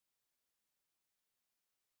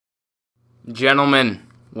Gentlemen,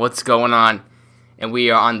 what's going on? And we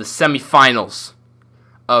are on the semifinals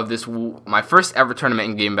of this, my first ever tournament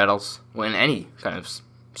in Game Battles, in any kind of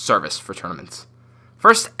service for tournaments.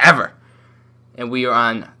 First ever. And we are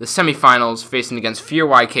on the semifinals facing against Fear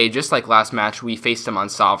YK. Just like last match, we faced them on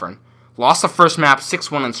Sovereign. Lost the first map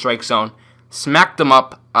 6-1 on Strike Zone. Smacked them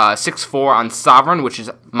up 6-4 on Sovereign, which is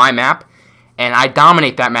my map. And I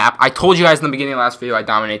dominate that map. I told you guys in the beginning of the last video I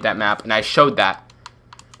dominate that map, and I showed that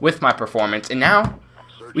with my performance. And now,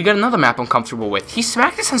 we got another map I'm comfortable with. He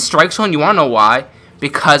smacked us on Strike Zone. You want to know why?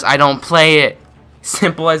 Because I don't play it.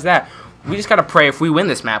 Simple as that. We just got to pray if we win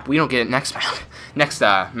this map, we don't get it next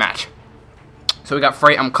match. So we got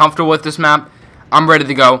Freight. I'm comfortable with this map. I'm ready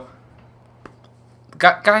to go.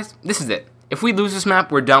 Guys, this is it. If we lose this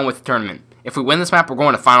map, we're done with the tournament. If we win this map, we're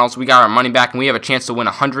going to finals. We got our money back, and we have a chance to win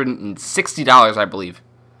 $160, I believe.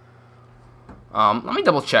 Let me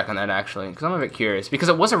double check on that actually, because I'm a bit curious. Because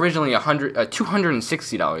it was originally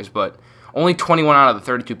 $260, but only 21 out of the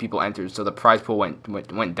 32 people entered, so the prize pool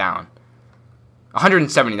went down.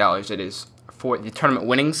 $170 it is for the tournament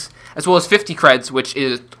winnings, as well as 50 creds, which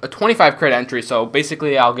is a 25 cred entry. So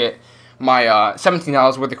basically, I'll get my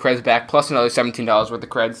 $17 worth of creds back, plus another $17 worth of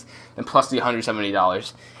creds, and plus the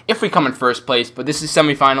 $170 if we come in first place. But this is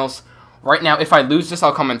semifinals. Right now, if I lose this,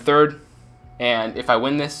 I'll come in third, and if I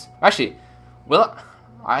win this, actually. Well,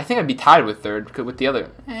 I think I'd be tied with third with the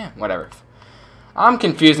other. Whatever. I'm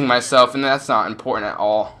confusing myself, and that's not important at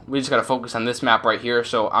all. We just gotta focus on this map right here.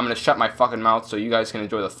 So I'm gonna shut my fucking mouth so you guys can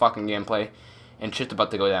enjoy the fucking gameplay. And shit's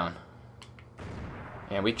about to go down.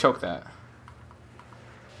 Yeah, we choked that.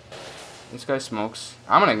 This guy smokes.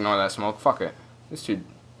 I'm gonna ignore that smoke. Fuck it. This dude,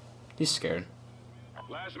 he's scared.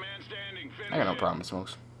 Last man standing. I got no problem with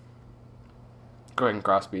smokes. Go ahead and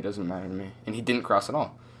cross B. Doesn't matter to me. And he didn't cross at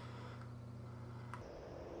all.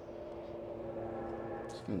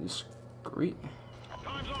 Discreet.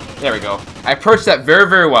 There we go. I approached that very,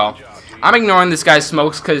 very well. I'm ignoring this guy's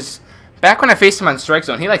smokes because back when I faced him on Strike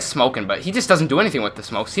Zone, he likes smoking, but he just doesn't do anything with the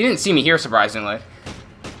smokes. He didn't see me here, surprisingly.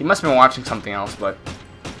 He must have been watching something else, but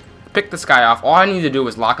pick this guy off. All I needed to do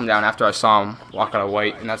was lock him down after I saw him walk out of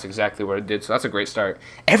white, and that's exactly what it did, so that's a great start.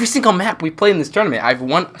 Every single map we played in this tournament, I've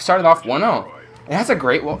started off 1-0. And that's a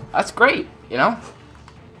great, well, that's great, you know?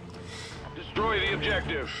 Destroy the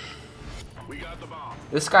objective. We got the bomb.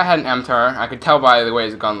 This guy had an MTAR. I could tell by the way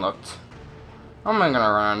his gun looked. I'm gonna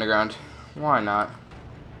run underground. Why not?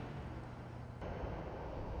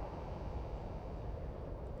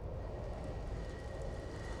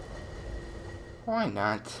 Why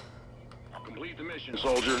not? Complete the mission,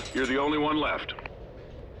 soldier. You're the only one left.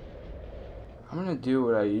 I'm gonna do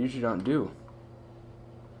what I usually don't do.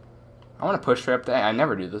 I want to push straight up the A. I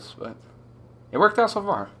never do this, but it worked out so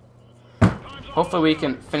far. Hopefully we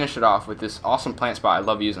can finish it off with this awesome plant spot I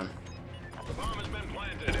love using. The bomb has been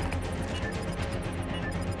planted.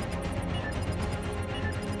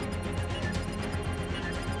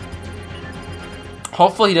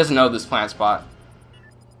 Hopefully he doesn't know this plant spot.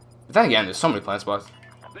 But then again, there's so many plant spots.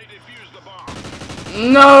 They defused the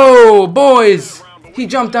bomb. No, boys! He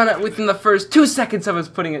jumped on it within the first 2 seconds of us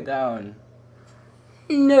putting it down.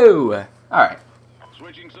 No. Alright.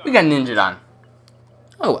 We got ninja'd on.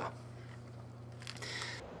 Oh well.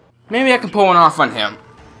 Maybe I can pull one off on him.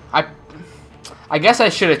 I guess I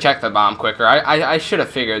should have checked the bomb quicker. I should have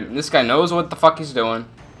figured. This guy knows what the fuck he's doing.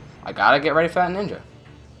 I gotta get ready for that ninja.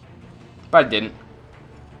 But I didn't.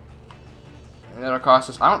 And that'll cost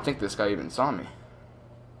us. I don't think this guy even saw me.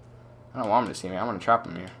 I don't want him to see me. I want to trap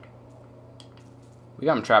him here. We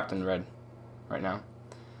got him trapped in red right now.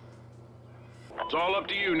 It's all up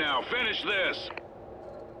to you now. Finish this.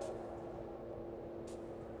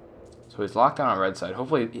 So he's locked down on red side.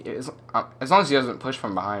 Hopefully, as long as he doesn't push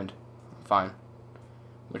from behind, I'm fine.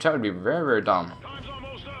 Which that would be very, very dumb. Time's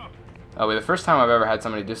almost up. That'll be the first time I've ever had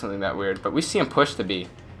somebody do something that weird. But we see him push the B.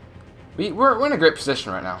 We're in a great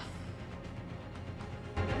position right now.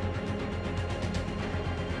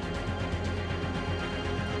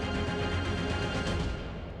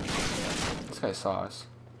 This guy saw us.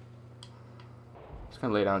 Just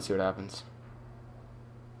gonna lay down and see what happens.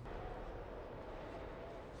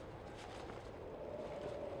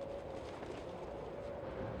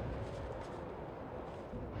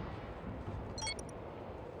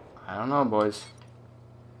 I don't know, boys.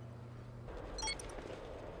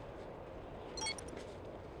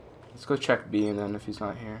 Let's go check B, and then if he's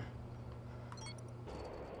not here,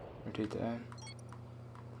 rotate that.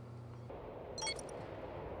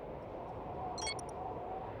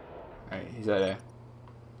 Alright, he's at A.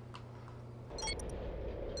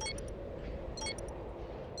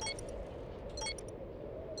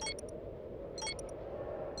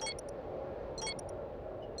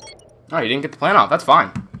 Oh, you didn't get the plan off. That's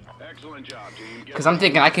fine. Excellent job, team. Because I'm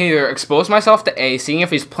thinking I can either expose myself to A, seeing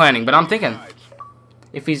if he's planning. But I'm thinking,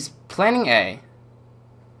 if he's planning A,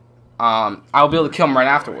 I'll be able to kill him right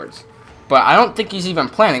afterwards. But I don't think he's even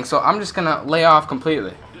planning, so I'm just going to lay off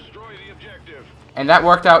completely. Destroy the objective. And that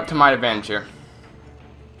worked out to my advantage here.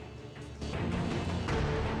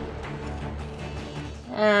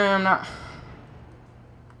 I'm not...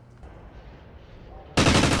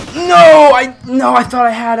 No, I thought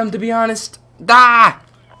I had him, to be honest. Ah!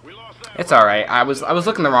 It's alright. I was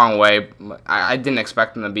looking the wrong way. I didn't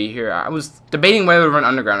expect him to be here. I was debating whether to run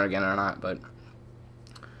underground again or not, but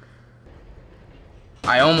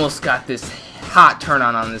I almost got this hot turn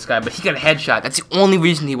on this guy, but he got a headshot. That's the only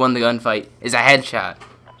reason he won the gunfight, is a headshot.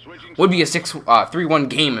 Would be a 3-1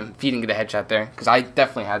 game if he didn't get a headshot there, because I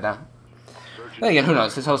definitely had that. Then again, who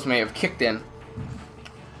knows? His host may have kicked in.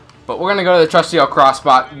 But we're going to go to the trusty old cross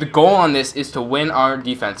spot. The goal on this is to win our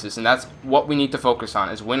defenses, and that's what we need to focus on,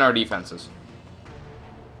 is win our defenses.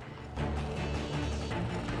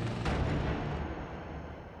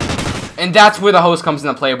 And that's where the host comes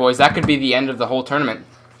into play, boys. That could be the end of the whole tournament,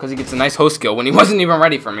 because he gets a nice host kill when he wasn't even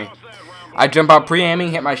ready for me. I jump out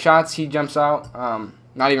pre-aiming, hit my shots, he jumps out,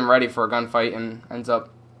 not even ready for a gunfight, and ends up,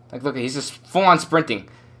 like, look, he's just full-on sprinting.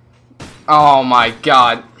 Oh my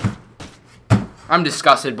god. I'm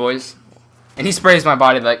disgusted, boys. And he sprays my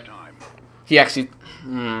body like... He actually...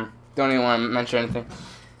 don't even want to mention anything.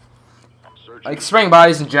 Like, spraying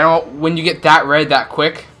bodies in general, when you get that red that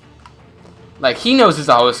quick... Like, he knows it's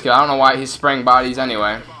a host skill. I don't know why he's spraying bodies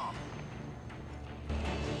anyway.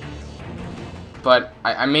 But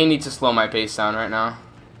I may need to slow my pace down right now.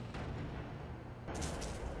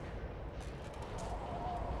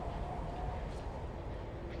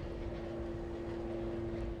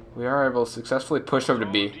 We are able to successfully push over to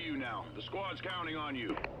B. The squad's counting on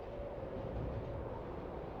you.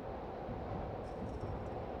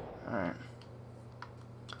 Alright.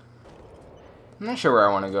 I'm not sure where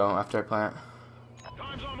I want to go after I plant.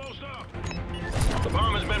 Time's almost up. The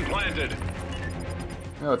bomb has been planted.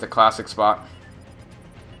 Go with the classic spot.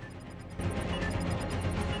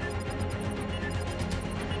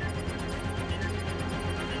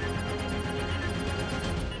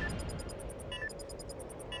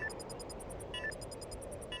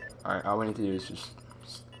 Alright, all we need to do is just...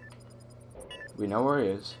 We know where he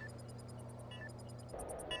is.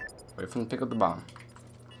 Wait for him to pick up the bomb.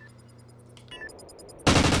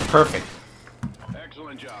 Perfect.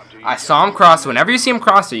 Excellent job, team. I saw him cross. Whenever you see him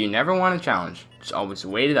cross there, you never want to challenge. Just always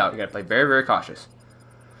wait it out. You gotta play very, very cautious.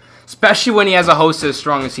 Especially when he has a host as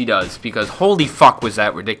strong as he does. Because holy fuck was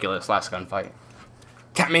that ridiculous last gunfight.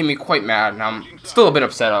 That made me quite mad, and I'm still a bit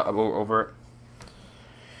upset over it.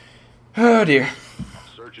 Oh dear.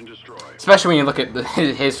 Search and destroy. Especially when you look at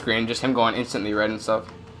his screen, just him going instantly red and stuff.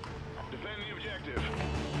 Defend the objective.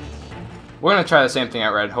 We're gonna try the same thing at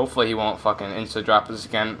red. Hopefully he won't fucking insta drop us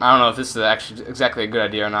again. I don't know if this is actually exactly a good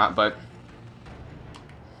idea or not, but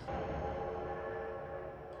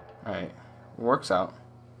alright, works out.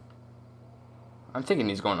 I'm thinking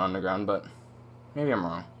he's going underground, but maybe I'm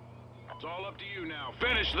wrong. It's all up to you now.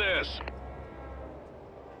 Finish this.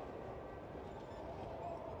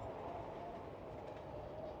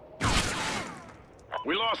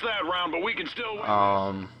 We lost that round, but we can still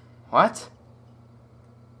win. What?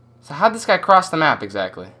 So how'd this guy cross the map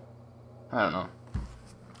exactly? I don't know.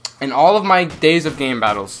 In all of my days of game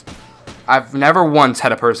battles, I've never once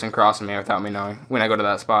had a person cross me without me knowing when I go to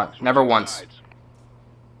that spot. Never once.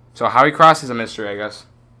 So how he crossed is a mystery, I guess.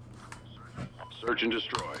 Search and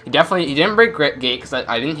destroy. He didn't break gate because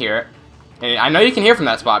I didn't hear it. And I know you can hear from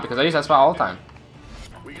that spot because I use that spot all the time.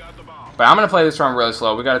 We got the bomb. But I'm going to play this round really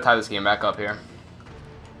slow. We got to tie this game back up here.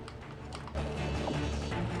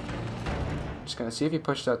 Just going to see if he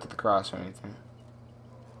pushed out to the cross or anything.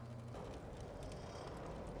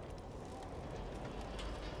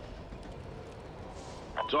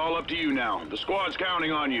 It's all up to you now. The squad's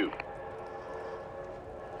counting on you.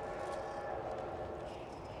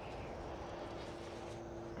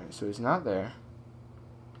 Alright, so he's not there.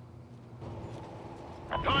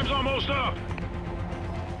 Time's almost up.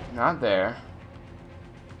 Not there.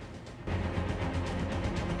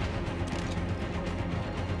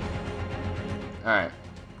 Alright.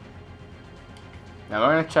 Now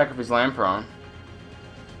we're going to check if he's land prone.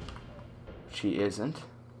 Which he isn't.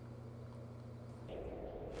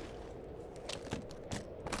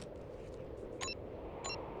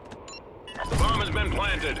 The bomb has been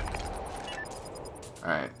planted.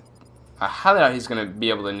 Alright. I highly doubt he's going to be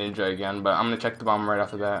able to ninja again, but I'm going to check the bomb right off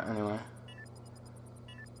the bat anyway.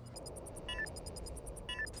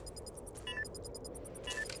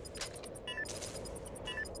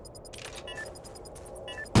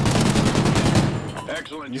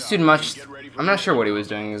 Excellent This job. dude must... Get ready for I'm not sure what he was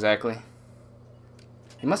doing exactly.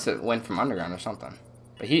 He must have went from underground or something.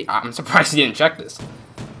 But I'm surprised he didn't check this.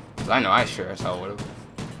 'Cause I know I sure as hell would have.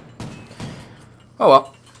 Oh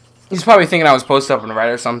well. He's probably thinking I was posted up on the right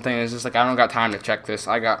or something. It's just like, I don't got time to check this.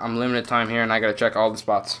 I'm limited time here and I gotta check all the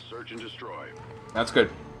spots. Search and destroy. That's good.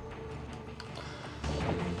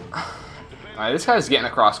 Alright, this guy's getting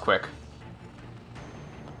across quick.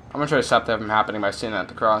 I'm gonna try to stop that from happening by sitting at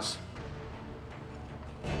the cross.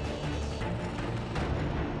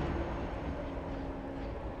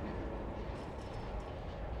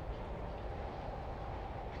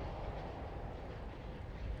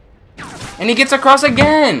 And he gets across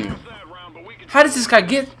again! How does this guy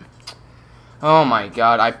get... Oh my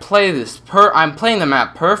god, I'm playing the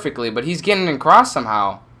map perfectly, but he's getting across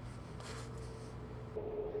somehow.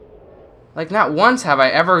 Like, not once have I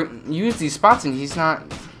ever used these spots and he's not...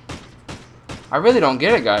 I really don't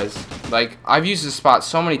get it, guys. Like, I've used this spot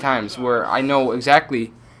so many times where I know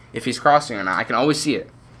exactly if he's crossing or not. I can always see it.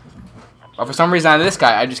 But for some reason, out of this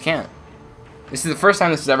guy, I just can't. This is the first time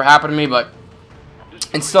this has ever happened to me, but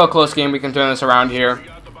it's still a close game. We can turn this around here.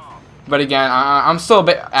 But again, I'm still a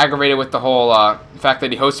bit aggravated with the whole fact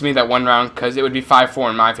that he hosted me that one round, because it would be 5-4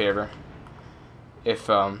 in my favor if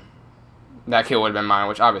that kill would have been mine,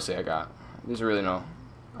 which obviously I got. There's really no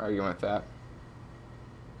arguing with that.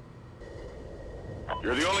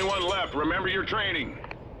 You're the only one left. Remember your training.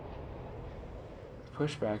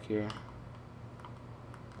 Push back here.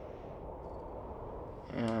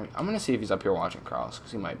 And I'm going to see if he's up here watching Carlos,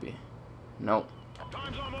 because he might be. Nope.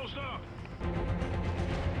 Time's almost up.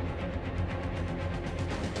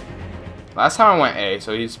 Last time I went A,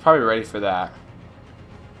 so he's probably ready for that.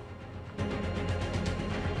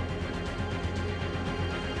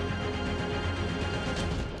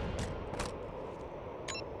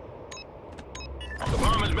 The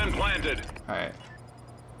bomb has been planted. Alright.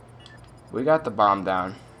 We got the bomb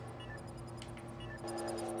down.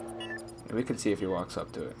 And we can see if he walks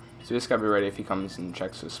up to it. So we just gotta be ready if he comes and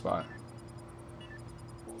checks his spot.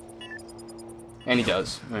 And he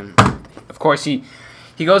does. And of course, he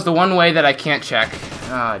goes the one way that I can't check.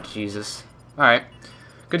 Ah, Jesus. Alright.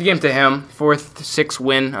 Good game to him. 4th-6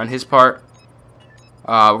 win on his part.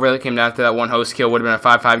 Really came down to that one host kill. Would have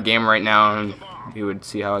been a 5-5 game right now. And you would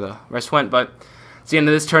see how the rest went. But it's the end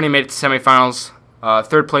of this tourney. Made it to semifinals.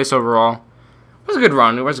 3rd place overall. It was a good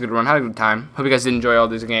run. It was a good run. Had a good time. Hope you guys did enjoy all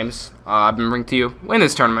these games. I've been bringing to you. Win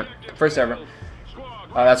this tournament. First ever.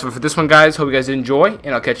 That's it for this one, guys. Hope you guys did enjoy.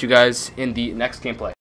 And I'll catch you guys in the next gameplay.